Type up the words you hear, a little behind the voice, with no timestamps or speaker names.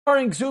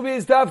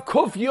Ksubis Daf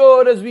Kuf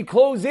Yod as we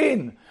close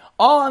in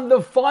on the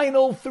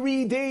final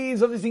 3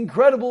 days of this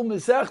incredible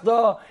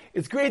Masechta.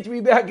 It's great to be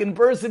back in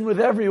person with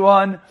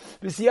everyone.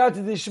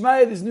 B'siyata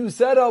Dishmaya, this new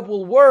setup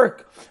will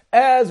work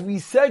as we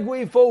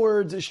segue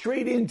forwards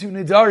straight into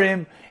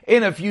Nidarim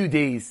in a few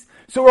days.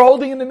 So we're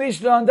holding in the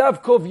Mishnah on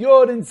Daf Kuf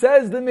Yod, and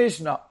says the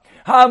Mishnah,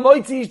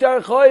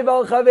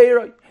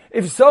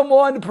 if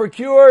someone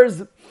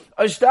procures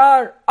a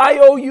shtar, I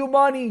owe you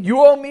money,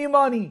 you owe me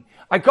money.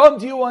 I come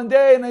to you one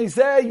day and I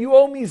say, you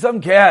owe me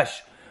some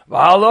cash. And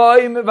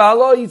the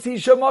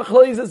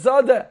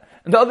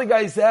other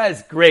guy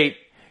says, great,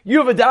 you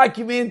have a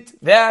document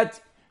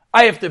that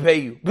I have to pay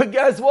you. But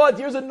guess what?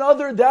 Here's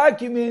another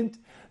document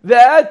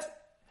that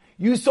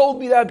you sold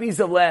me that piece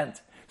of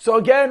land. So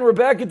again, we're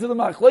back into the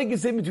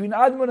machlekes in between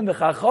Admon and the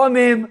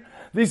Chachamim.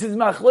 This is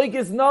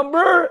machlekes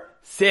number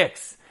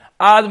 6.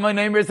 Admon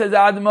Eimer says,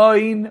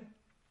 Admon,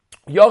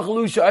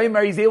 Yochlu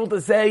Shaimer, he's able to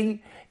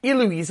say,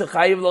 Ilu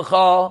Yisachayev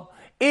L'cha,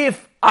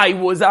 if I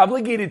was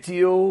obligated to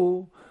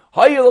you,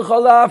 says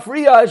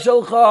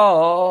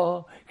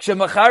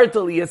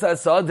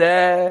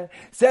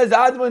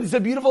Admon, it's a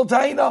beautiful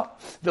taina.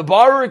 The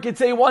borrower could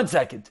say, 1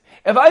 second,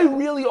 if I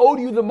really owed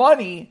you the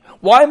money,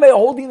 why am I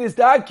holding this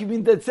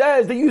document that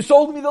says that you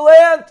sold me the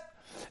land?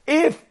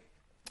 If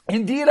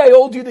indeed I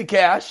owed you the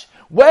cash,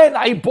 when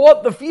I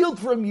bought the field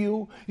from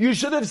you, you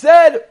should have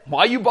said,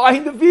 why are you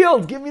buying the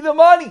field? Give me the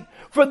money.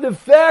 For the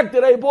fact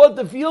that I bought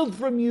the field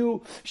from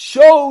you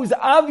shows,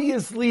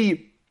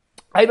 obviously,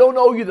 I don't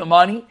owe you the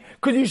money,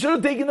 because you should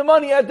have taken the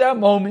money at that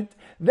moment.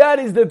 That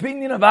is the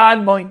opinion of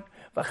Admon.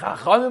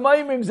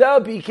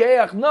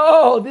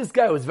 No, this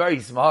guy was very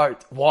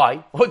smart.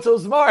 Why? What's so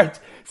smart?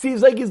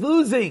 Seems like he's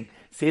losing.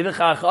 Say the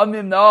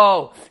Chachamim,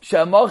 no.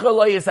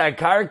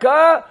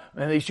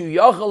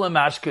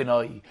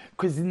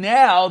 Because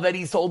now that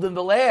he sold him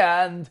the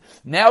land,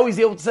 now he's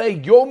able to say,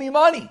 you owe me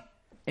money.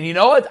 And you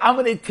know what? I'm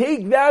going to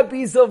take that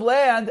piece of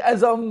land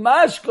as a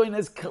mashkoin,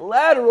 as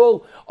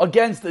collateral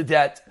against the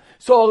debt.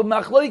 So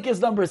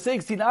machlokes number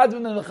 16,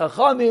 Admon and the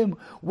Chachamim,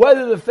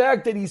 whether the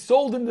fact that he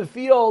sold him the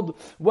field,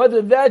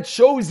 whether that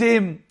shows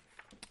him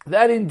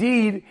that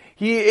indeed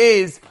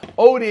he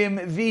owed him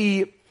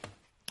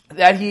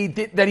that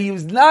he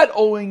was not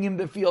owing him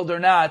the field or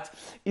not,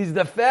 is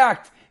the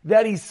fact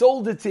that he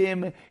sold it to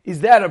him,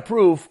 is that a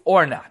proof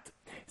or not?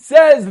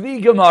 Says the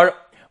Gemara,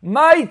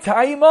 my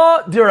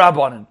taima de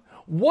Rabbanan.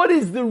 What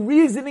is the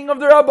reasoning of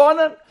the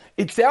Rabbanan?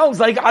 It sounds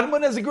like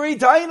Admon has a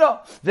great taina,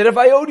 that if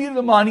I owed you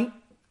the money,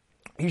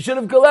 you should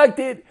have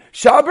collected.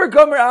 Shaber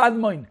Kamer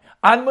Admon.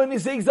 Admon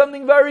is saying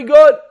something very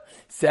good.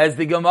 Says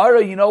the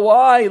Gemara, you know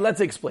why?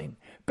 Let's explain.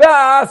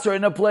 Basar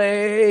in a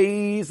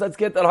place. Let's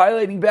get that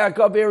highlighting back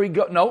up. Here we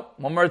go. No,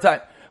 one more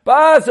time.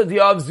 Basar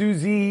diav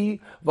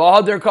zuzi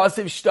v'hader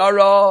kasiv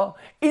shtara.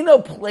 In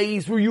a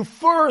place where you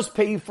first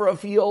pay for a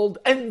field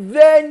and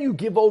then you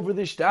give over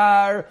the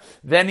shtar,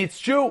 then it's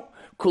true.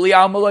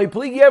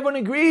 Everyone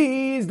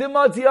agrees.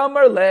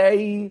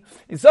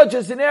 In such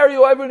a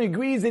scenario, everyone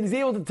agrees that he's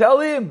able to tell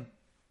him.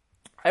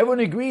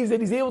 Everyone agrees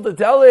that he's able to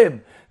tell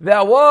him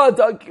that what?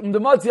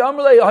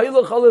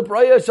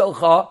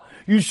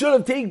 You should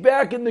have taken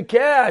back in the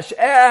cash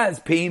as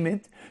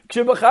payment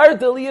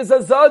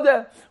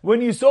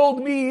when you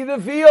sold me the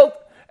field.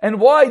 And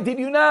why did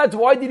you not?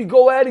 Why did you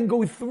go ahead and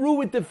go through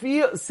with the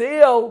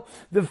sale?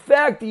 The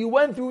fact that you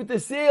went through with the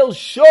sale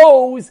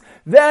shows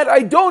that I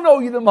don't owe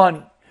you the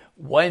money.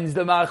 When's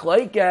the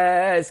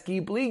machlekes?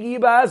 Keep ligi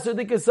baser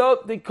the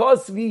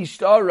kosvi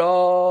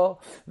shtara.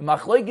 The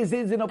machlekes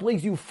is in a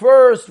place you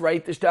first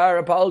write the shtar.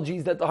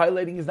 Apologies that the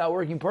highlighting is not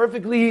working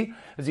perfectly.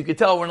 As you can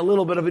tell, we're in a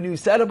little bit of a new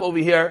setup over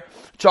here,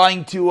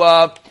 trying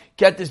to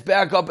get this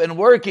back up and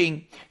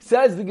working.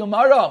 Says the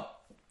Gemara,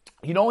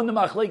 you know when the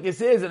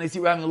machlekes is, and I see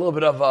we're having a little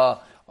bit of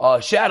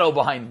a shadow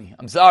behind me.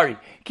 I'm sorry.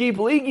 Keep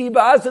ligi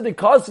baser the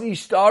kosvi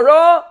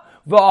shtara.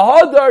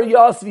 V'hadar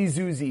yasvi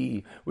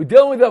zuzi. We're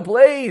dealing with a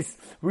place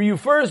where you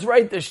first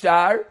write the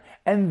shtar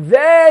and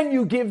then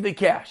you give the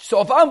cash.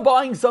 So if I'm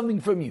buying something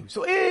from you,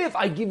 so if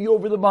I give you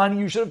over the money,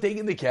 you should have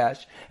taken the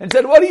cash and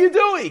said, what are you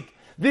doing?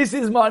 This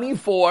is money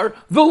for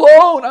the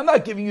loan. I'm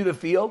not giving you the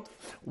field.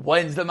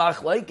 When's the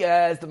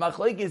machlekes? The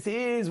machlekes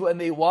is when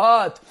they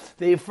what?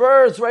 They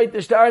first write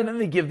the shtar and then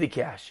they give the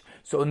cash.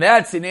 So in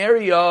that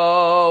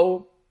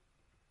scenario,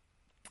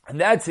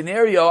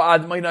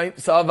 Admon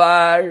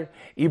Savar,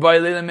 he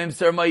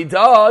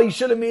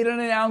should have made an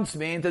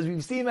announcement, as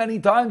we've seen many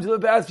times in the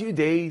past few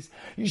days.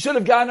 You should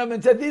have gotten up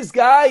and said, this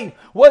guy,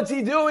 what's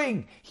he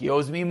doing? He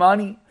owes me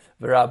money.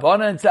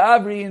 V'Rabbanan and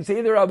Savri, and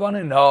say the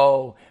Rabbanan,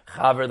 no.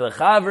 Chaver the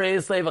Chaver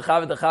Islay,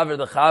 v'Chaver the Chaver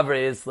the Chaver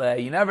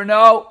Islay. You never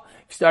know.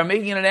 If you start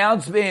making an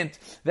announcement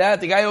that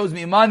the guy owes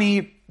me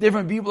money,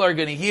 different people are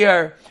going to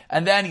hear,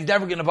 and then he's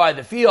never going to buy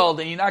the field,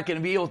 and you're not going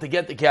to be able to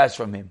get the cash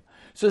from him.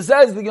 So it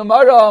says the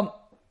Gemara,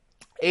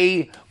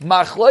 a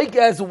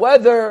machlokes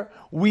whether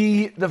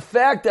the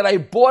fact that I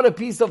bought a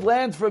piece of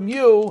land from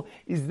you,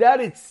 is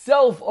that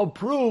itself a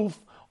proof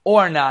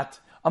or not?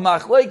 A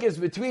machlokes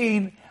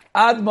between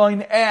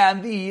Admon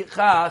and the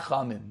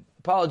Chachamim.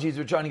 Apologies,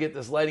 we're trying to get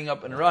this lighting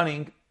up and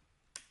running.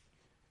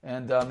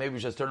 and maybe we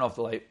just turn off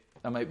the light.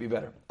 That might be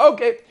better.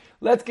 Okay,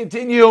 let's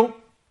continue.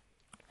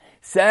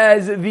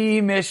 Says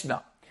the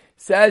Mishnah.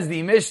 I don't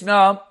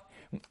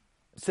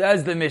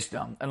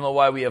know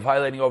why we have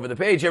highlighting over the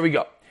page. Here we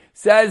go.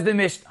 Says the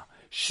Mishnah.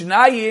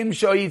 Shnayim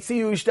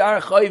shoyitziu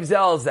shtar chayv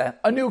zelzeh.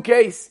 A new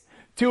case.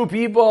 Two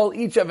people,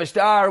 each have a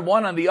shtar,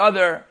 one on the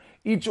other.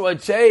 Each one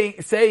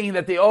saying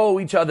that they owe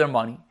each other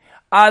money.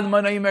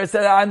 Adman Omer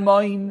said,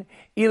 Adman,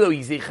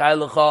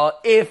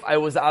 if I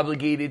was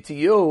obligated to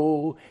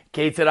you,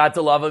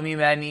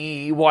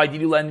 why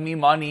did you lend me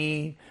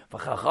money?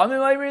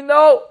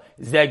 No.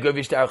 Says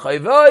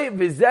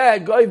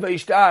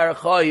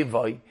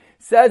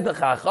the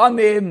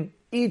Chachamim,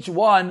 each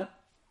one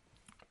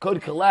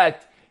could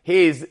collect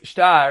his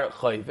shtar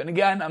chayv. And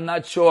again, I'm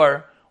not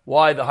sure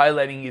why the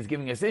highlighting is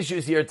giving us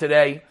issues here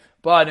today,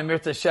 but in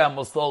Mirza Hashem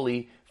we'll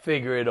slowly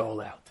figure it all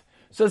out.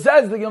 So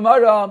says the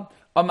Gemara,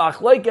 a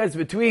machlekes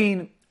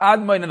between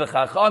Admon and the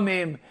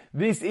Chachamim.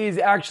 This is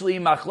actually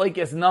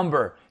machlekes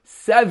number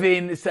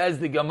 7, says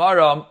the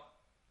Gemara,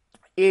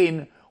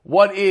 in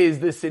what is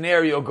the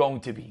scenario going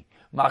to be.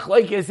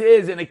 Machlekes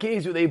is in a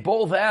case where they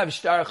both have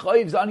shtar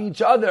chayvs on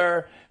each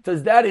other.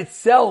 Does that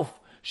itself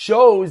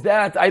shows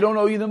that I don't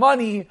owe you the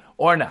money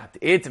or not?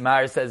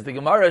 Itmar, says the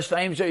Gemara,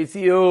 Shtayim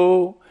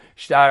shoyitziu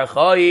shtar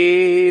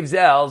chayv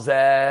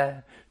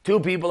zelzeh. Two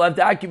people have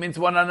documents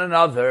one on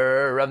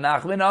another. Rav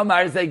Nachman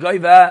Amar zeh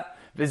goiva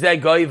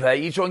v'zeh goiva.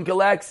 Each one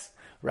collects.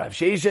 Rav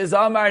Sheshes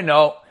Amar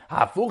no.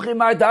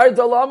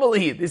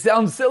 This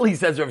sounds silly,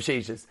 says Rav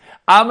Sheshes.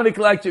 I'm going to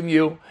collect from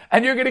you,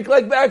 and you're going to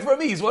collect back from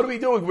me. So what are we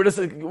doing?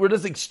 We're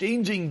just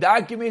exchanging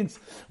documents.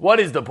 What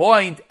is the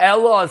point?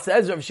 Ella,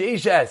 says Rav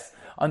Sheshes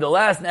on the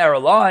last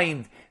narrow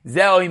line.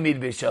 Seems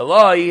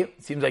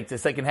like the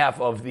second half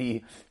of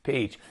the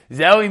page. So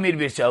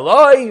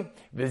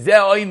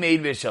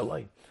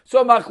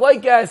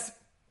machlekes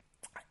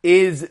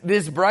is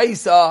this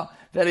brisa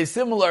that is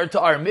similar to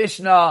our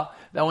Mishnah,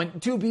 that when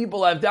two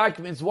people have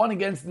documents one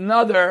against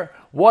another,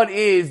 what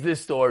is the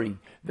story?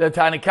 The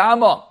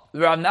Tanakama,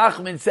 Rav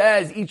Nachman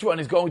says each one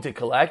is going to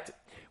collect,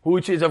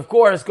 which is of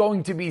course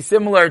going to be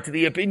similar to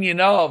the opinion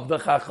of the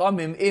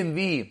Chachamim in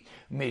the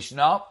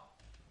Mishnah,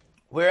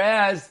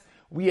 whereas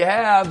we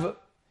have,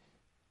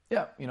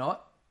 you know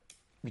what?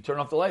 We turn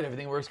off the light,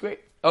 everything works great.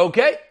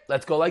 Okay,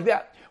 let's go like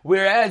that.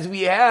 Whereas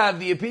we have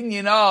the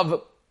opinion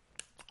of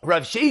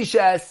Rav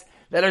Sheshes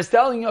that is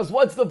telling us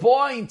what's the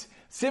point,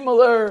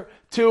 similar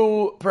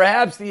to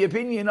perhaps the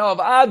opinion of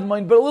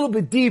Admon, but a little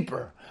bit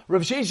deeper.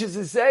 Rav Sheshes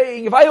is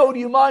saying, if I owed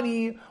you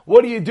money,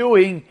 what are you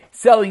doing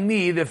selling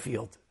me the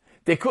field?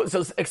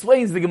 So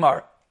explains the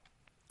Gemara.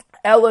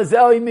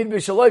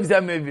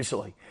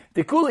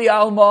 The Kuli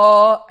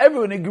Alma,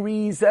 everyone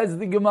agrees, says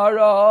the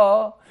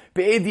Gemara.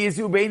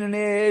 The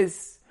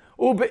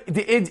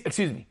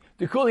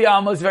Kuli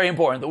Alma is very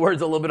important. The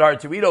word's a little bit hard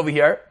to read over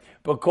here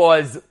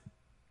because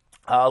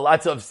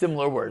lots of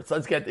similar words.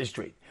 Let's get this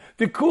straight.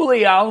 The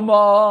Kuli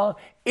Alma,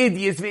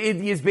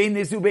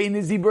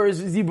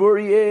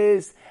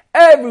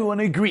 everyone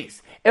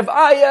agrees.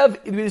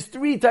 There's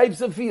 3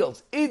 types of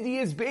fields.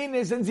 Idias,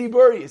 Bainis, and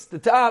Ziburius. The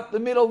top, the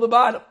middle, the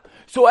bottom.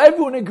 So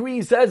everyone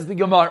agrees, says the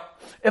Gemara,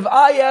 if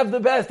I have the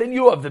best and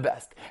you have the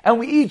best, and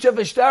we each have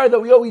a shtar that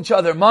we owe each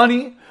other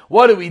money,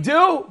 what do?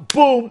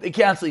 Boom, they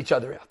cancel each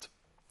other out.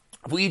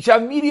 If we each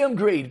have medium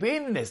grade,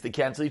 Bainis, they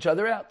cancel each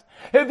other out.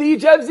 If they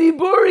each have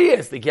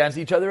Ziburius, they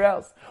cancel each other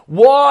out.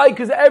 Why?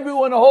 Because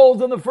everyone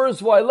holds on the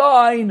first Y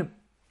line,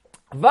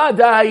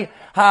 Vadai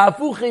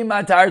ha'afuchi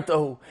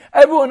matartahu.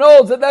 Everyone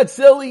holds that that's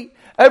silly.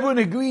 Everyone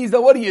agrees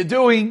that what are you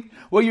doing?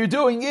 What you're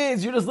doing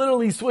is you're just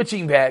literally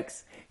switching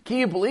backs.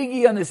 Ki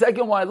Peligi on the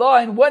second Y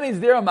line. When is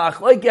there a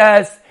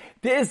machlekes?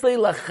 Teslei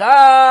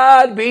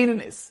lachad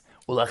beinanis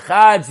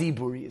ulachad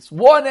ziburius.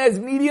 One has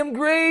medium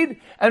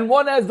grade and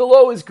one has the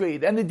lowest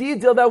grade. And the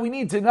detail that we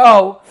need to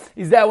know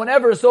is that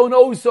whenever someone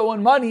owes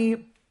someone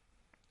money,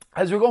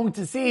 as we're going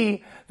to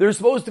see, they're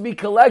supposed to be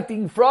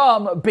collecting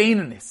from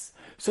beinanis.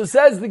 So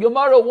says the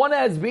Gemara, one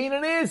has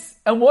beinanis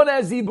and one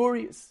has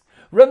ziburius.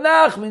 Rav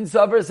Nachman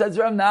Savar says,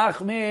 Rav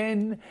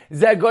Nachman,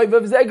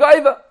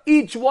 Zegoiva.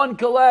 Each one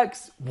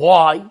collects.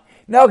 Why?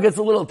 Now it gets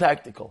a little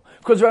tactical.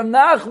 Because Rav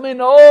Nachman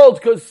holds,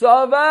 because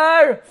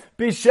Savar,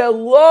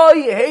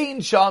 Bishaloi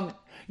Hein Sham.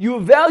 You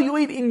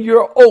evaluate in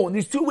your own.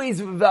 There's 2 ways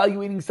of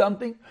evaluating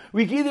something.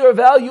 We can either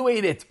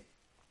evaluate it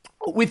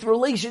with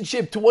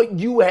relationship to what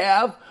you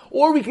have,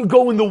 or we can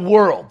go in the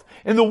world.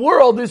 In the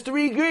world, there's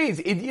 3 degrees.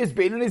 Idias,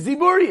 Bainan, and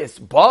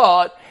Ziburius.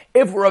 But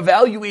if we're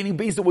evaluating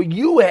based on what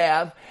you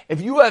have, if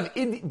you have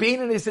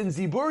Bainanis and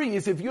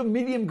Ziburius, if you have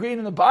medium grade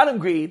and the bottom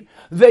grade,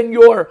 then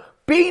your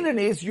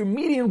Bainanis, your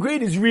medium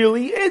grade is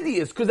really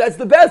Idias, because that's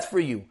the best for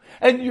you.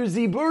 And your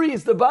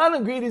Ziburius, the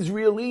bottom grade, is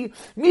really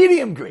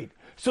medium grade.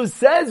 So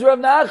says Rav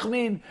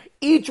Nachman,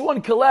 each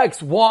one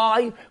collects.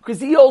 Why? Because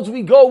he holds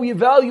we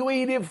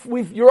evaluate it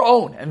with your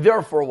own. And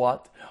therefore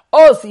what?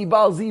 Osi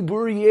bal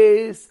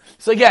Ziburius.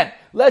 So again,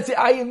 let's say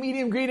I have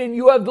medium grade and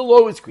you have the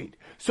lowest grade.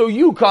 So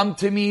you come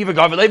to me, every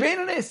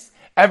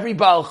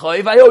Baal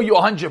Chayv, I owe you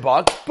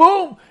 $100.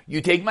 Boom! You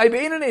take my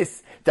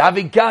Bainanis.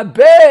 David Gabe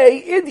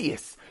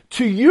Idius.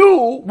 To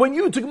you, when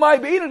you took my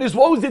Beinanis,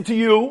 what was it to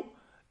you?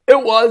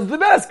 It was the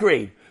best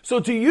grade. So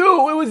to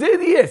you, it was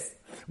Idius.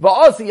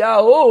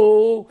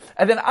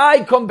 And then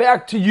I come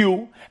back to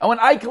you, and when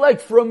I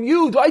collect from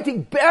you, do I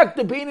take back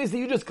the Beinanis that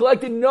you just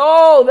collected?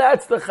 No,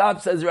 that's the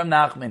Chab, says Rav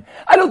Nachman.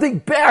 I don't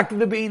take back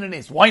the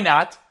Beinanis. Why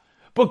not?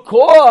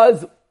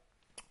 Because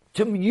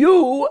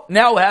you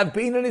now have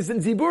Beinanis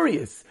and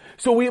Ziburius.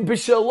 So we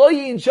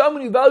B'Shaloyi and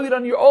Shaman, you value it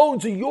on your own,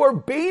 so your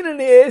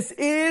Beinanis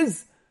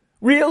is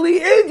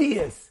really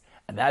Idius.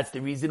 And that's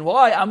the reason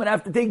why I'm going to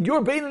have to take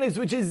your Beinanis,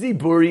 which is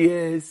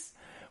Ziburius.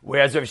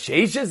 Whereas Rav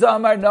Sheshes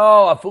Amar,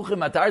 no,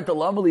 Afuchim Atar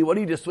Talamali, what are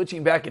you just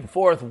switching back and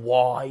forth?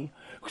 Why?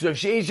 Because Rav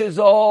Sheshes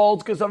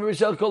holds, because of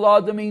Rishel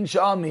Koladamin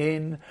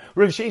Shamin.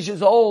 Rav Sheshes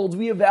holds,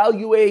 we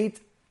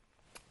evaluate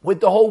with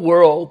the whole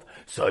world.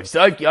 So if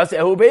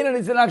Yasehu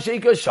Beinanis and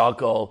Avsheka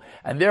Shakal,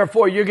 and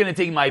therefore you're going to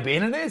take my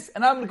Beinanis,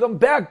 and I'm going to come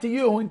back to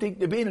you and take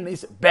the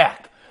Beinanis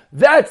back.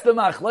 That's the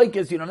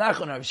machlekes,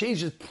 Nachman Rav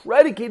Sheshes is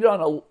predicated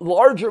on a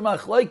larger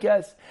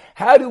machlekes.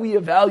 How do we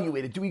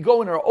evaluate it? Do we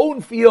go in our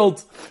own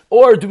field,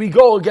 or do we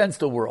go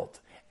against the world?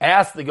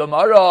 Ask the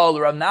Gemara,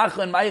 Rav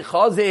Nachman, my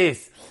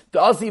chazis,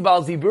 the Asi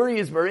Bal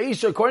Ziburius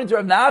Bereisha, according to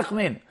Rav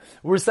Nachman,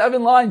 we're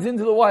 7 lines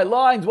into the white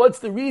lines. What's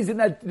the reason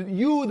that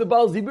you, the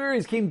Bal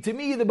Ziburius, came to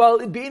me, the Bal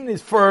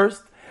Beinanis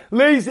first?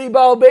 Leisi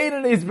Bal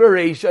Beinanis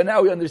Bereisha.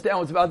 Now we understand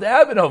what's about to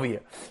happen over here.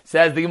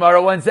 Says the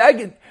Gemara, 1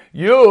 second.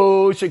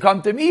 You should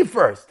come to me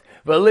first.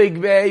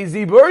 V'ligvei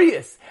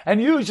Ziburius.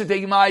 And you should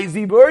take my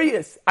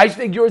Ziburius. I should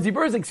take your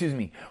Ziburius, excuse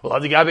me. Well,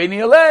 and then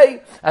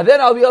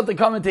I'll be able to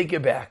come and take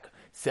it back.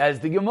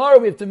 Says the Gemara,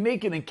 we have to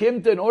make an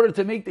akimta in order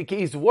to make the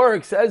case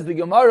work. Says the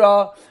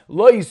Gemara,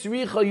 Lo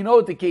Yisricha, you know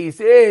what the case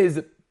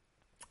is.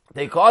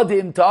 They called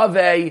him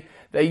Tavei,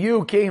 that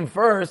you came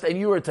first and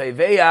you were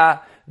Taveya.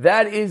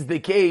 That is the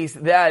case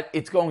that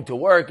it's going to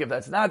work. If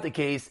that's not the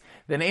case,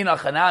 then Eina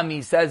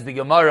Chanami, says the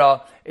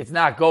Gemara, it's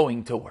not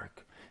going to work.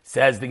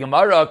 Says the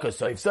Gemara,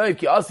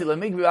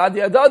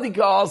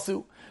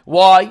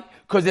 why?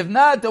 Because if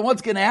not, then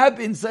what's going to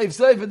happen? At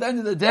the end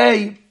of the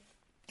day,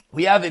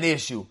 we have an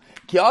issue.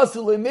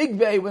 When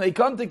they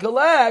come to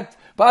collect,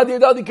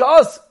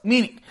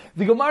 meaning,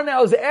 the Gemara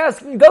now is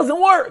asking, it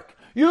doesn't work.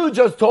 You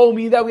just told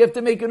me that we have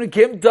to make an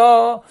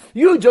akimta.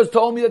 You just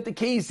told me that the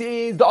case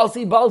is the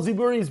Asi Bal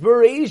Ziburis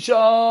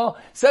Bereisha.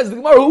 Says the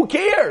Gemara, who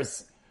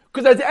cares?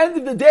 Because at the end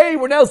of the day,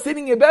 we're now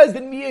sitting in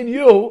Bezdin, me and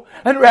you,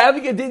 and we're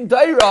having a din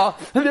Taira,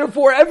 and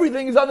therefore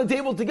everything is on the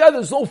table together.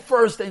 There's no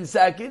first and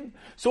second.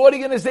 So what are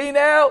you going to say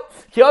now?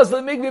 So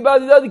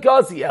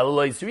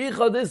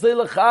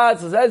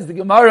says the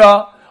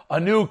Gemara, a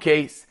new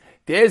case.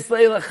 Now it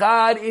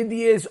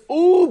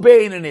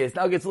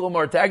gets a little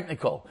more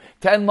technical.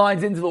 10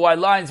 lines into the white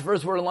lines.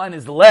 First word in line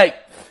is leg.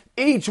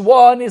 Each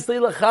one is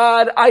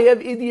lechad. I have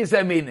idias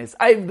and minis.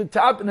 I have the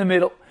top and the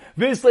middle.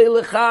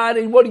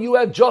 And what do you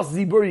have? Just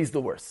Ziburi is the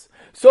worst.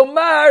 So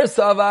Mar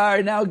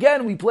Savar. Now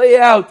again, we play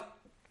out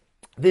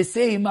the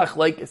same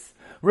machlekes.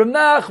 Rav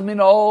Nachman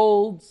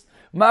holds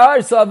Mar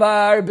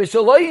Savar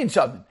b'shaloyin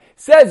shaman.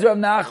 Says Rav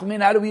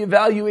Nachman, how do we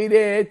evaluate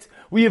it?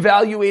 We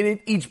evaluate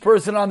it each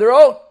person on their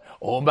own.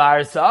 Omar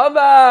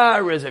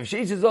Savar, Rav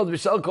Sheshes holds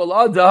b'shal kol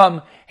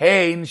adam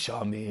hein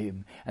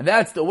shamim. And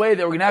that's the way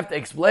that we're going to have to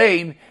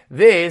explain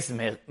this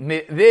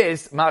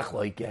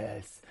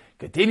machlekes.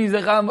 Continues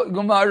the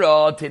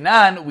Gemara,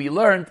 Tinan, we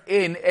learned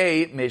in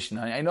a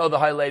Mishnah. I know the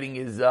highlighting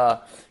is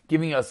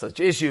giving us such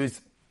issues.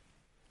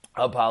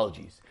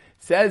 Apologies.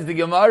 Says the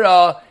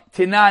Gemara,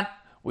 Tinan,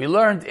 we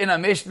learned in a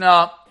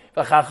Mishnah.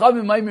 Our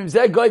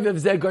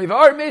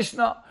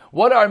Mishnah,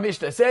 what our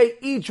Mishnah say?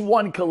 Each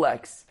one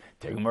collects.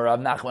 So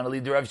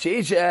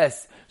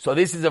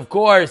this is, of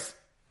course,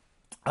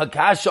 a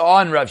kasha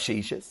on Rav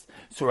Sheshes.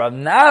 So Rav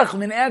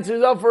Nachman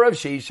answers up for Rav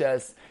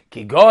Sheshes.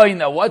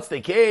 Now what's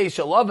the case?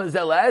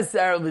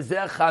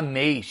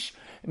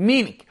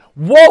 Meaning,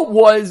 what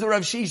was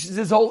Rav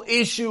Shesh's whole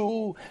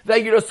issue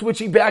that you're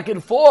switching back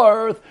and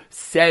forth?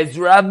 Says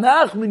Rav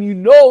Nachman, you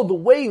know the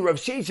way Rav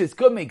Sheshes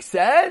could make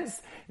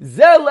sense?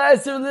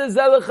 That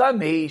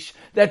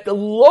the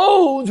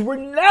loans were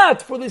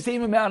not for the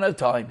same amount of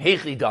time.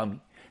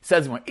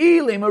 Says more,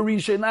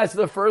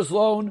 the first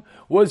loan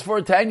was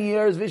for 10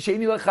 years, the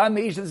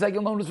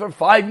second loan was for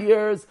 5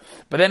 years,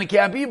 but then it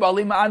can't be,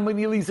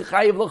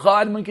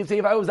 one can say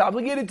if I was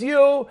obligated to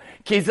you,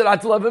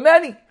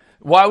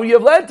 why would you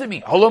have lent to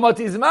me?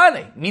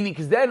 Meaning,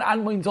 because then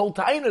Anmoin's whole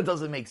taina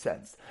doesn't make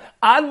sense.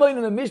 Anmoin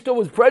in the Mishnah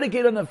was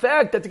predicated on the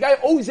fact that the guy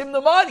owes him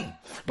the money.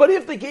 But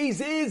if the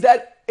case is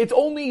that it's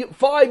only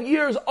 5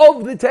 years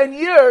of the 10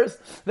 years,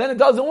 then it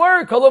doesn't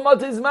work.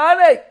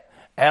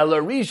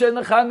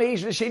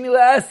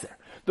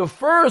 The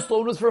first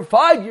loan was for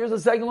 5 years, the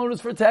second loan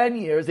was for 10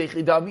 years. So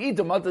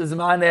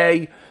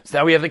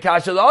now we have the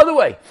kasha the other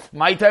way.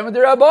 My time of the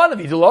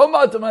Rabbanim,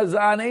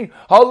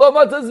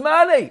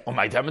 or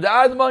my time of the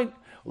Admoin.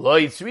 Lo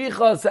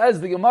Yitzricha,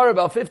 says the Gemara,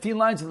 about 15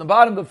 lines from the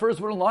bottom. The first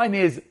word in line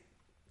is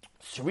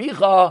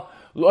Sricha,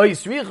 Lo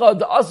Yitzricha,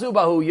 the Asu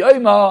Bahu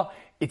Yoima,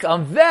 It's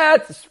on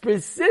that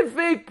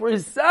specific,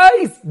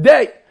 precise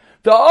day.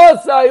 The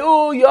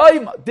Osayu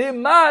Yoim, the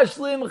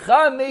Mashlim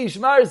Chamesh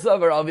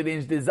Marsavar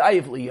Avidinch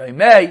Dezayif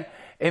Liyoimei.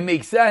 It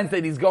makes sense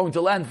that he's going to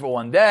land for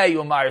one day.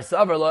 Umar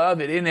Savar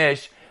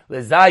Lavidinish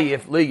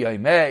Lezayif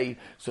Liyoimei.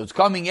 So it's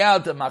coming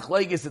out that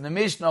Machlaikis in the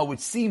Mishnah,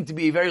 which seemed to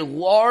be a very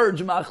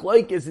large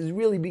Machlaikis, is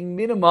really being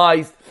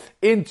minimized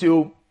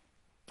into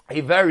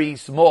a very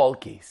small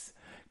case.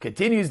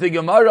 Continues the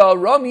Gemara,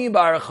 Rami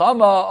Bar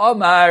Chama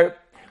Amar,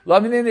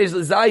 Lavidinish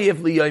Lezayif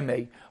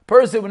Liyoimei.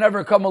 Person would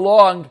never come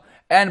along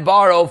and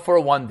borrow for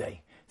one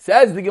day.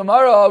 Says the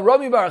Gemara,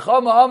 Rami Bar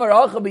Chama Amar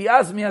Hacha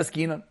B'Yasmi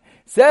Askinan.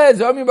 Says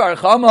Rami Bar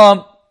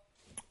Chama,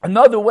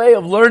 another way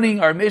of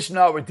learning our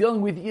Mishnah, we're dealing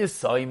with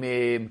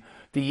Yisaimim.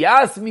 The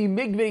Yasmi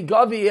Migve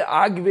Gavi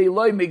Agve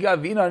Loi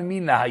Megavinan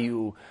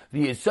Minayu.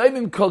 The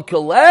Yisaimim could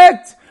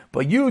collect,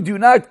 but you do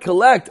not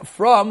collect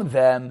from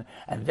them.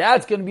 And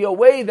that's going to be a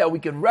way that we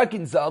can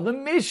reconcile the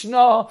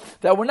Mishnah,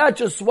 that we're not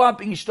just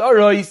swapping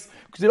shtaros,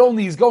 because it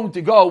only is going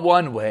to go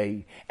one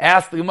way.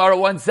 Ask the Gemara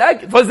 1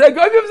 second.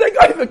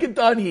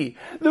 The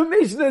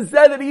Mishnah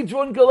said that each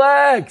one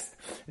collects.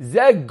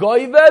 So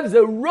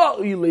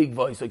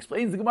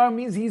explains the Gemara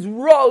means he's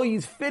raw,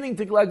 he's fitting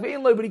to collect,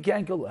 but he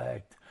can't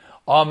collect.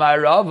 Amar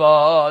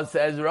Rava,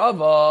 says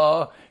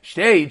Rava,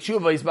 says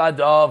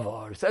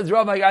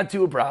Rava, I got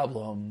two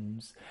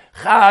problems.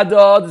 First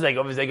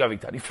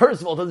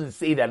of all, it doesn't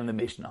say that in the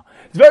Mishnah.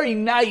 It's very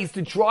nice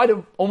to try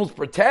to almost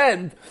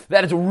pretend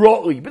that it's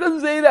roi, but it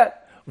doesn't say that.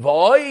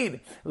 Void.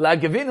 They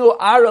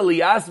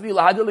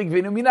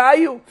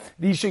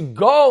should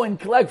go and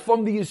collect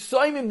from the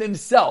Yisayimim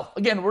themselves.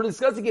 Again, we're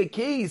discussing a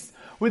case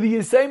where the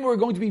Yisayimim are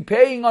going to be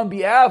paying on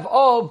behalf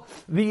of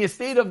the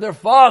estate of their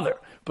father.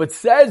 But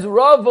says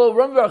Rava,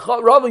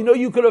 you know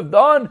you could have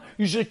done?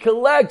 You should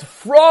collect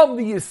from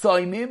the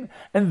Yisayimim,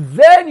 and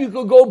then you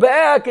could go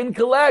back and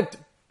collect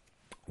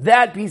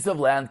that piece of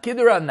land.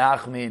 Kidra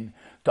Nachmin.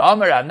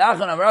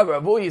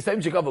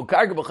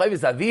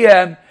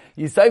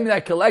 Yisayim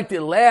that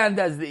collected land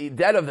as the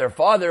debt of their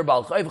father, the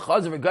Baal Chayv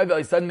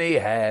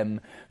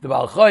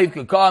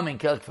could come and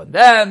collect from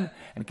them,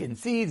 and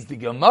concedes the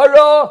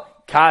Gemara,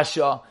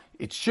 Kasha.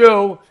 It's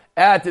true,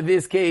 at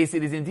this case,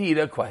 it is indeed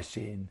a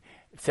question.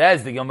 It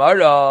says the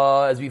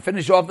Gemara, as we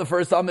finish off the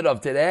first summit of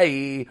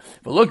today,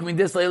 but look,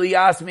 this lady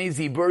asked me,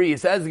 Ziburi,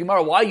 it says the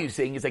Gemara, why are you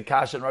saying it's a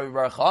Kasha and Rabbi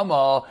Bar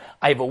Chama?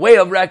 I have a way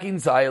of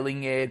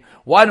reconciling it.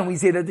 Why don't we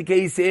say that the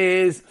case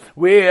is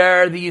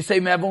where the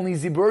Yisayim have only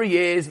Ziburi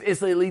is,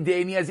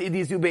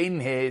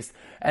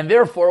 and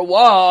therefore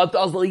what? The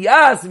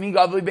Yisayim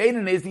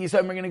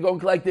are going to go and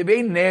collect the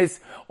Beinis,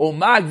 or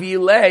Magvi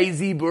Le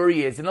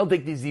Ziburius, and they'll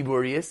take the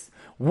Ziburius.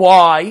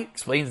 Why?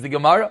 Explains the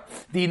Gemara.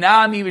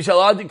 Dinami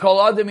v'shalad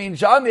kol adam in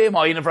shamim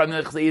ha'ina from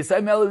the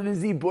Yisayim el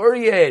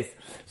Ziburius.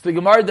 So the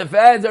Gemara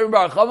defends Rabbi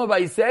Bar Chama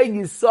by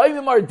saying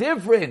Yisayim are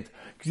different,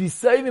 because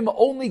Yisayim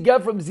only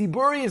get from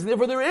Ziburius, and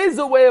therefore there is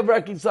a way of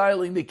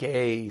reconciling the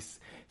case.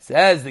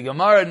 Says the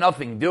Gemara,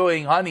 nothing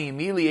doing. Honey,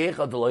 mili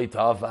echad deloy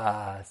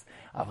tafas.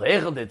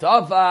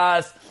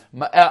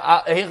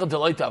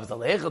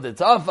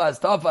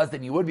 Tafas,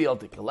 then you would be able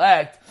to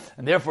collect,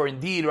 and therefore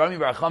indeed Rami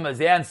Bar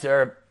Chama's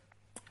answer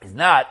is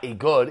not a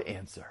good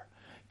answer.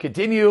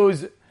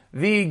 Continues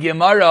the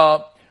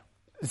Gemara,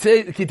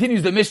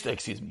 continues the Mishnah,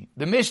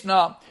 The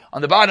Mishnah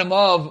on the bottom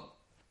of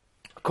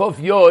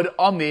Kof Yod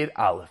Amid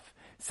Aleph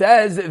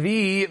says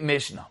the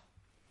Mishnah,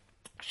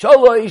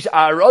 Shalosh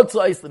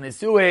Arotzais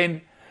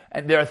L'Nesuin,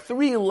 and there are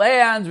 3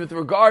 lands with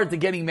regard to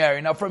getting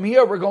married. Now from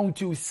here we're going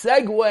to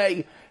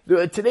segue.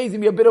 Today's going to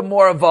be a bit of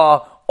more of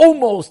a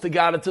almost a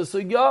Gadata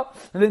Sugya,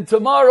 and then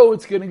tomorrow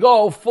it's going to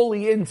go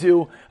fully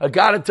into a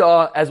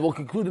Gadata, as we'll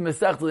conclude the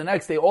Masechta the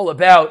next day, all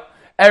about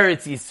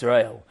Eretz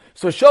Yisrael.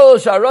 So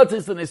Shalosh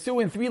Haratis and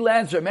Nesuin, 3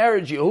 lands for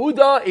marriage,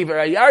 Yehuda, Iver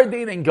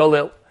Hayardin, and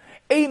Galil.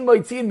 Ein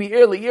Moitzin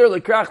Me'ir Le'ir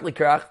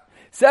Lekrach.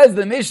 Says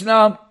the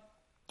Mishnah,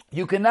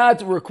 you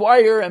cannot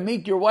require and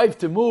make your wife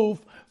to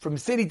move from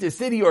city to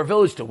city or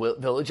village to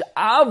village.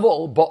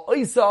 Avol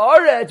ba'isa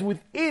aret,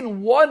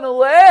 within one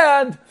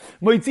land,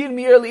 Moitzin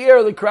Me'ir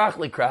Le'ir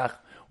Lekrach.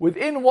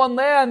 Within one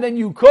land, then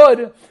you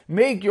could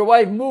make your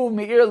wife move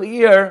Me'ir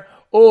Le'ir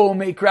or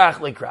Me'krach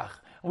Lekrach.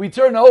 We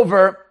turn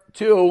over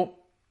to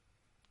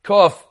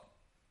Kof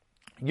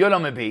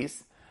Yodam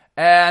Beis,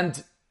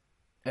 and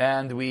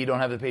we don't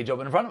have the page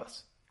open in front of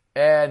us.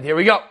 And here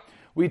we go.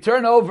 We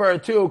turn over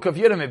to Kof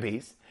Yodam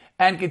Beis,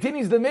 and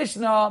continues the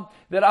Mishnah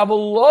that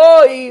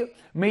Avoloi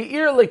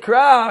Me'ir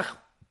Lekrach,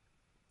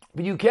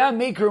 but you can't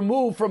make her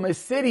move from a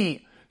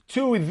city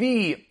to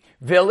the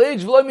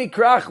village. V'lo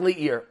Me'krach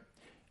Le'ir.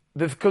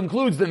 This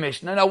concludes the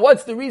Mishnah. Now,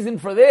 what's the reason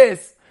for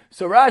this?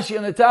 So Rashi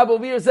on the top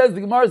over here says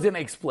the Gemara is going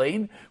to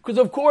explain, because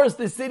of course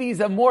the cities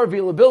have more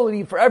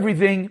availability for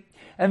everything,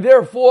 and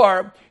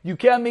therefore you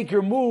can't make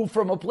her move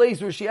from a place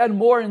where she had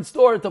more in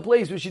store to a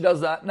place where she does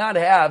not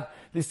have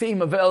the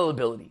same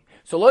availability.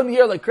 So lo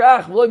me'ir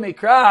lekrach, lo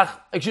me'krach.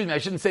 Excuse me, I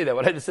shouldn't say that.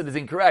 What I just said is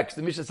incorrect.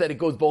 The Mishnah said it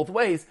goes both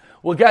ways.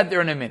 We'll get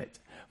there in a minute.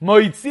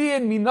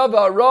 Moitzin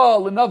minava ra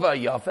lenava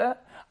yafa,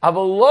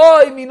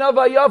 avaloi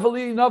minava yafa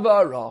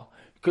linava ra.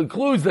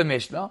 concludes the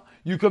Mishnah,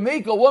 you can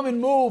make a woman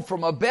move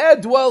from a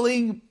bad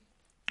dwelling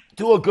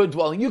to a good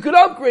dwelling. You could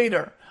upgrade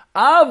her.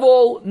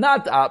 Avol,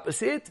 not the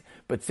opposite,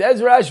 but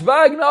says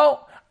Rashbag,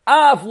 no.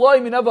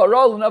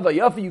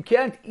 You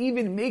can't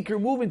even make her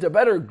move into a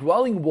better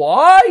dwelling.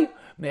 Why?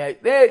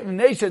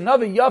 Because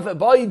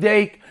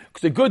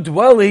a good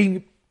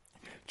dwelling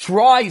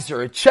tries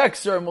her, it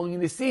checks her, and we're going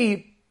to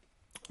see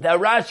that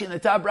Rashi in the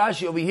top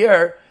Rashi over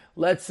here.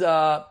 Let's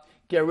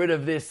get rid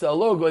of this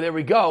logo. There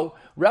we go.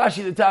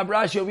 Rashi, the top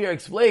Rashi over here,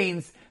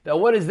 explains that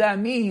what does that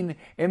mean?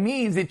 It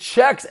means it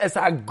checks as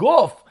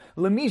haguf.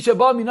 Even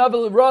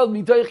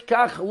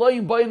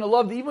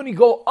when you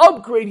go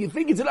upgrade, you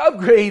think it's an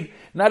upgrade.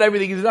 Not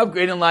everything is an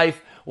upgrade in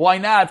life. Why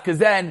not? Because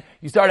then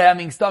you start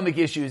having stomach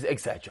issues,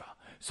 etc.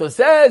 So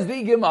says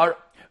the Gemara.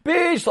 So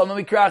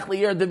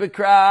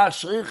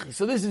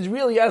this is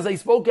really, as I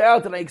spoke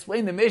out and I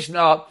explained the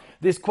Mishnah,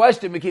 this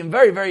question became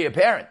very, very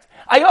apparent.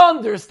 I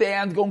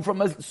understand going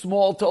from a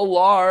small to a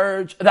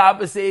large. The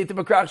opposite.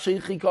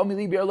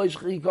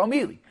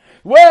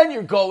 When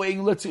you're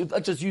going, let's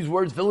just use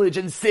words, village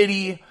and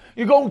city.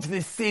 You're going to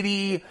the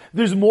city.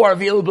 There's more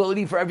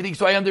availability for everything.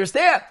 So I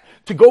understand.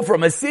 To go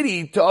from a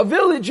city to a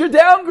village, you're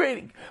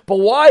downgrading. But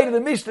why did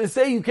the Mishnah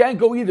say you can't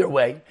go either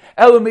way?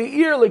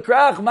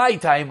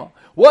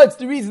 What's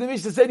the reason the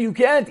Mishnah said you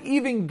can't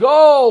even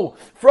go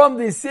from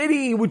the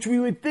city, which we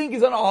would think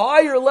is on a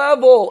higher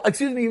level,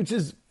 which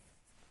is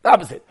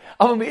opposite.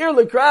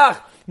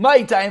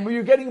 Where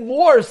you're getting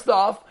more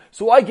stuff,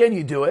 so why can't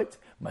you do it?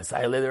 How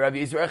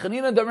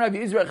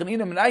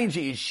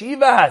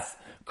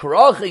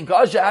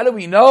do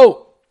we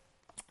know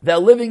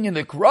that living in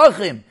the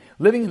Krachim,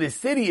 living in the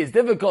city is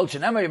difficult? The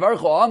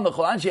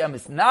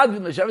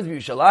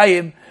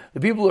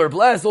people who are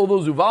blessed, all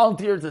those who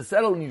volunteer to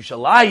settle in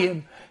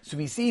Yerushalayim. So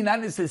we see not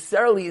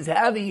necessarily is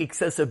having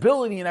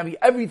accessibility and having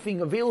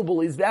everything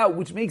available is that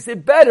which makes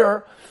it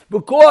better,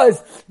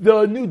 because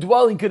the new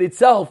dwelling could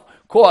itself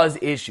cause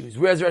issues.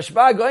 Whereas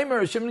Rashba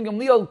Goimer, Shimon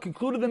Gamliel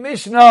concluded the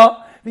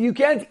Mishnah that you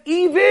can't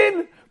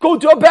even go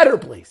to a better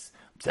place.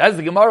 Says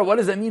the Gemara, what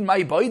does that mean?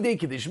 My boyde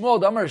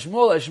Shmuel, Damar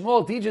Shmuel,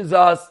 Shmuel teaches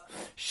us,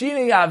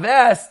 Shine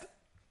Yavest,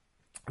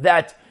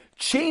 that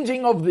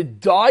changing of the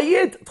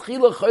diet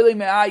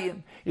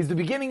is the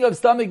beginning of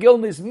stomach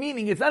illness,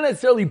 meaning it's not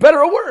necessarily better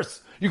or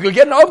worse. You could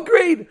get an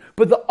upgrade,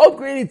 but the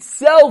upgrade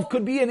itself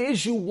could be an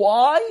issue.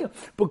 Why?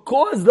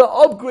 Because the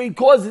upgrade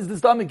causes the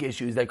stomach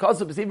issues. That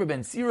causes the Sefer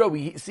Ben Sira,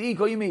 we see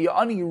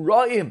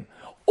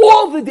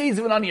all the days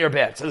of an ani are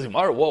bad. Says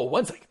Gemara, whoa,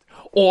 1 second.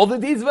 All the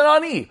days of an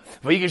ani.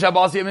 The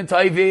Shabbos and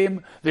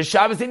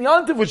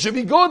Yantiv, which should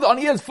be good. The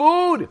ani has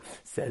food.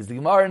 Says the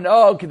Gemara,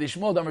 no. That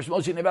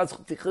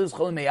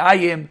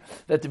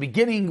the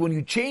beginning, when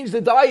you change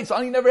the diet,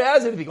 ani never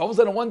has anything. All of a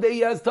sudden, one day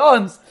he has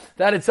tons.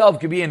 That itself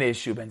could be an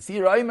issue. Ben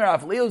Sira,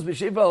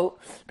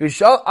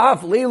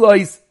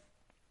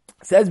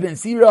 says Ben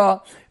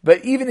Sira,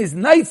 but even his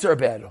nights are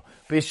better.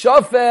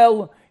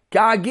 B'shafel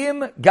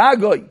gagim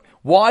gagoy.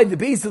 Why? The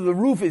base of the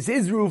roof is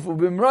his roof.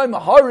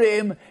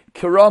 The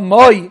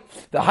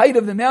height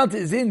of the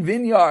mountain is in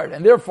vineyard,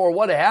 and therefore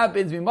what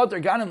happens?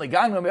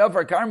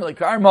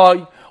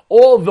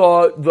 All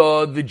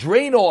the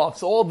drain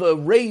offs, all the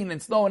rain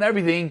and snow and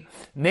everything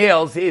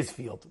nails his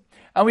field.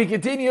 And we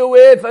continue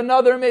with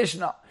another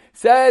Mishnah.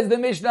 Says the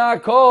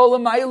Mishnah, Kol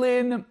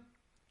Mailin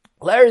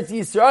L'Eretz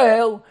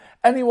Yisrael.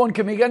 Anyone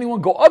can make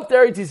anyone go up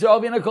there. Eretz Yisrael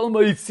v'nakol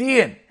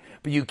moitziin.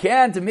 But you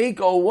can't make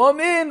a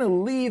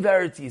woman leave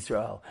Eretz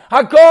Yisrael.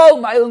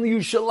 Hakol ma'ilin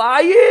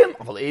Yerushalayim,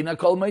 aval ein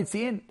hakol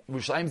moitziin.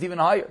 Yerushalayim is even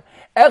higher.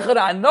 Echad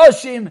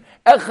hanoshim,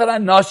 echad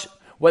hanoshim.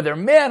 Whether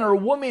man or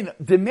woman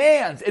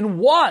demands and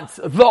wants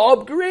the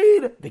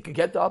upgrade, they can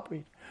get the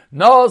upgrade.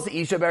 Nos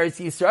isha b'Eretz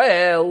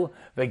Yisrael,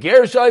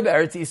 v'gershai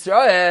b'Eretz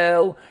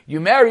Yisrael. You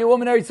marry a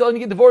woman in Eretz Yisrael and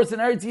you get divorced in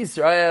Eretz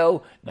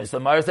Yisrael. Nos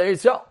l'maris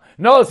Eretz Yisrael.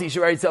 No, in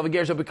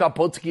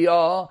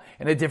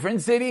a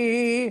different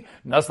city.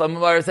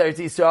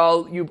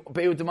 You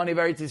pay with the money of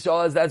Eretz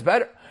Yisrael, as that's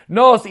better.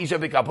 No, seemingly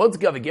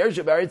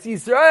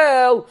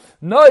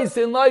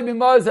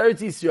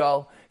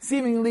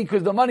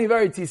because the money of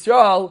Eretz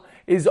Yisrael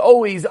is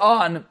always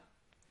on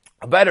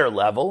a better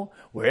level,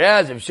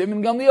 whereas if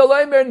Shimon Gamliel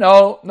Leimer,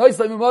 no,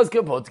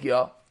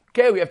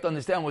 okay, we have to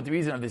understand what the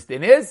reason of this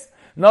thing is.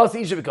 Then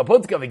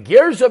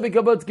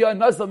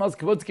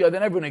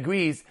everyone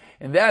agrees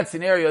in that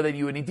scenario that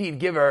you would indeed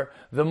give her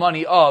the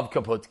money of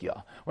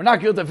kaputkia. We're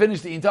not going to finish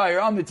the entire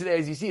Amid today.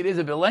 As you see, it is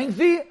a bit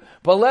lengthy,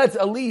 but let's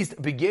at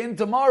least begin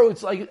tomorrow.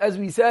 It's like, as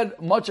we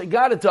said, much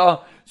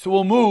agadata, so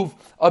we'll move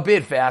a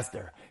bit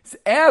faster.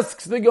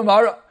 Asks the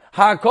Gemara,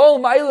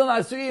 Hakol Ma'ilan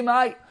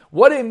Asuyimai.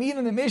 What did it mean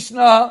in the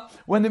Mishnah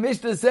when the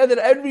Mishnah said that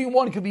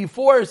everyone could be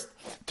forced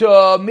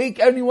to make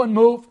everyone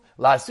move?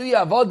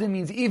 Lasuya avodim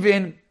means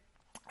even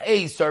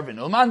a servant.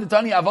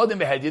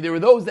 There were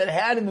those that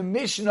had in the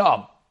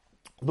Mishnah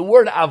the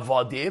word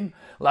avodim,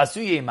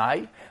 lasuye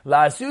mai,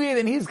 lasuye,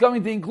 then he's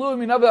coming to include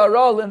minava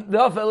ara,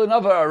 nafel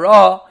nava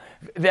ara,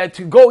 that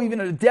to go even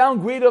at a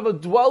downgrade of a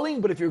dwelling,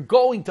 but if you're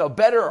going to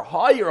better,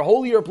 higher,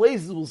 holier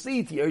places, we'll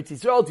see, to Eretz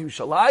Yisrael, to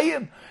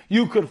Yerushalayim,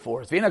 you could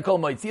force. What's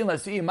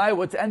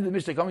the end of the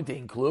Mishnah coming to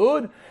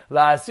include?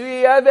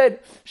 La'asui Eved,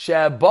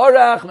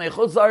 shebarach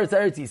mechutz la'aretz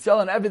Eretz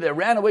Yisrael, an Eved that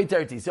ran away to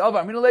Eretz Yisrael,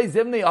 v'aminulei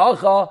zimnei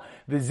hacha,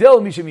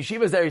 v'zil misham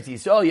yeshivas Eretz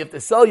Yisrael, you have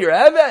to sell your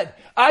Eved.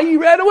 He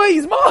ran away,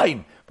 he's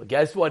mine. But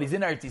guess what? He's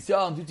in Eretz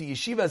Yisrael, and due to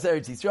Yeshivas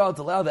Eretz Yisrael,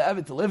 to allow the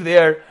Eved to live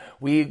there,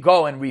 we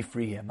go and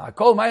refree him.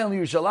 Hakol Mayel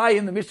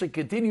Yerushalayim, the Mishnah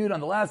continued on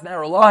the last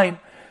narrow line,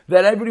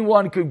 that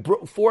everyone could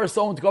force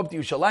someone to go up to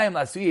Yerushalayim,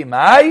 La'asuyim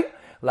Mai,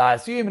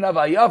 La'asuyim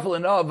Navayafel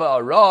and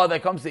Navara,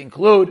 that comes to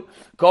include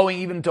going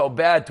even to a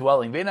bad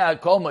dwelling. Vena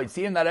Hakol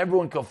Moitzim, that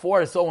everyone could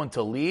force someone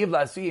to leave,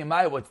 La'asuyim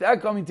Mai, what's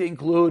that coming to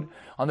include?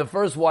 On the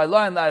first white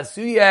line,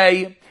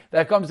 La'asuyim,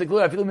 that comes to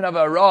include, Afilim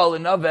Navara,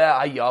 and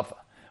Navayafa.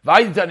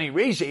 Vayitani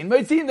Reisha, in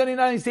Moitzim, Dani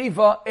Nani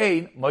Seifa,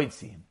 Ein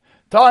Moitzim.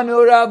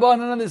 Tanu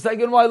Rabbanan on the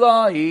second white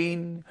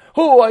line.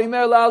 Who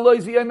Aimer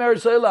La'alois, V'Aimer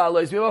Shei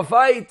La'alois. We have a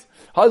fight,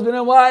 husband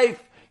and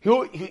wife.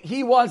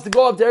 He wants to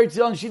go up to Eretz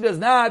Yisrael and she does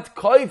not.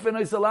 Koif and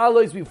Oisel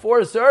La'alois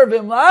before serve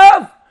him.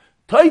 Lav!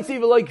 Taitzi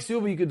v'loi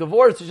ksuba. You could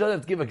divorce, you should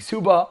have to give a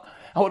ksuba.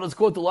 I want to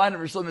quote the line of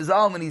Rosh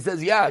Hashanah, and he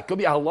says, yeah, it could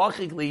be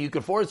halachically, you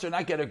could force her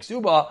not get a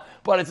ksuba,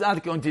 but it's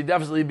not going to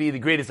definitely be the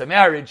greatest of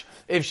marriage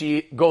if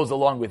she goes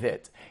along with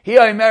it. He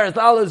Aimeres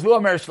Lalos, Vu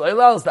Aimeres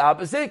Shleilalos, the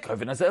opposite.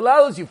 Kofin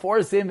Lalos, you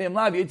force him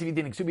lav, Yetivit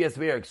ksuba, yes to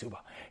be a ksuba.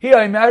 He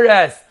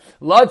Aimeres,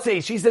 let's say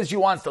she says she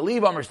wants to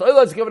leave, Aimer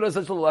Shleilalos, give it a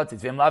such a lot,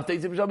 it's Vim Lav,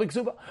 takes it Shabbat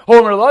ksuba.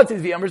 Homer Lots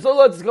is Vim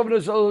Shleilalos, give it a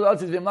Shleilalos,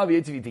 Vim Lav,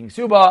 Yetivit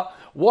ksuba.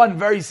 One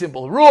very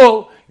simple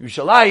rule,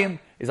 Yerushalayim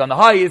is on the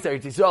highest,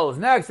 Eretz Yisrael is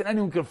next, and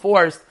anyone can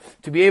force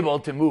to be able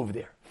to move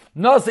there.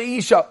 Nasa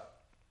Isha.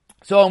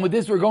 So with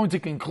this we're going to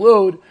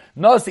conclude.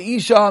 Nasa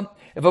Isha,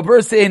 if a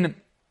person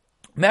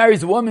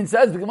marries a woman,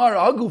 says the Gemara,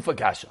 Hagufa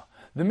Kasha.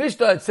 The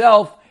Mishnah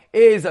itself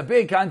is a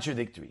big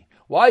contradictory.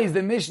 Why is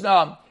the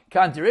Mishnah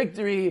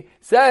contradictory?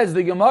 Says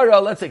the Gemara,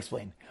 let's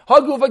explain.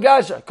 Hagufa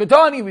Kasha.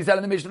 Katani, we said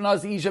in the Mishnah,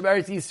 Nasa Isha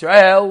Eretz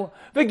Yisrael.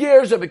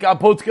 V'girsha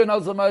b'kaputka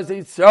Nasa Eretz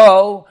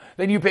Yisrael.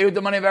 Then you pay with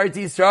the money of Eretz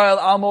Yisrael.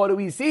 Alma, what do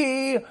we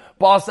see?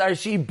 Basar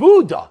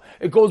Shibuda.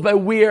 It goes by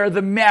where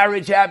the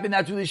marriage happened.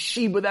 That's where the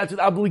Shiba, that's where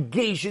the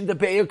obligation to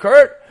pay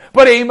occurred.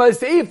 But Ema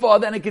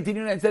Seifa, then it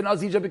continued and said,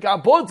 Nasisha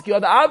B'Kapotski,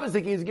 or the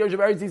opposite case, Gersh of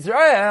Eretz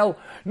Yisrael.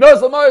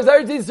 Nosamar is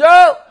Eretz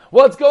Yisrael.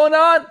 What's going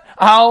on?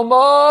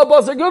 Alma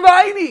Basar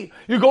Guvaini.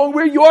 You're going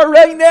where you are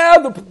right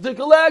now to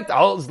collect.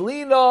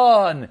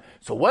 Alzlinon.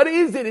 So what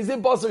is it? Is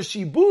it Basar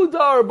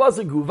Shibuda or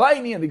Basar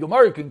Guvaini? And the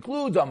Gemara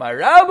concludes, Amar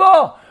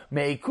Rabba,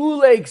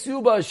 Meikule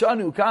Ksuba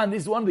Shanu Kan.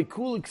 This is one of the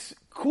kulas,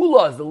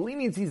 the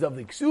leniencies of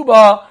the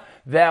ksuba,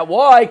 that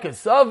why?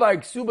 Kasavar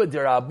ksuba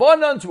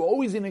derabanan, so we're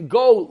always going to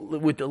go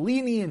with the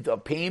lenient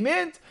of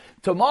payment.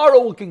 Tomorrow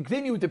we'll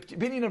continue with the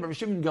opinion of Rav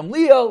Shimon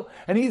Gamliel,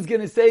 and he's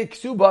going to say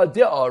ksuba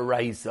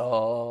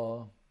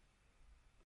de'araisa.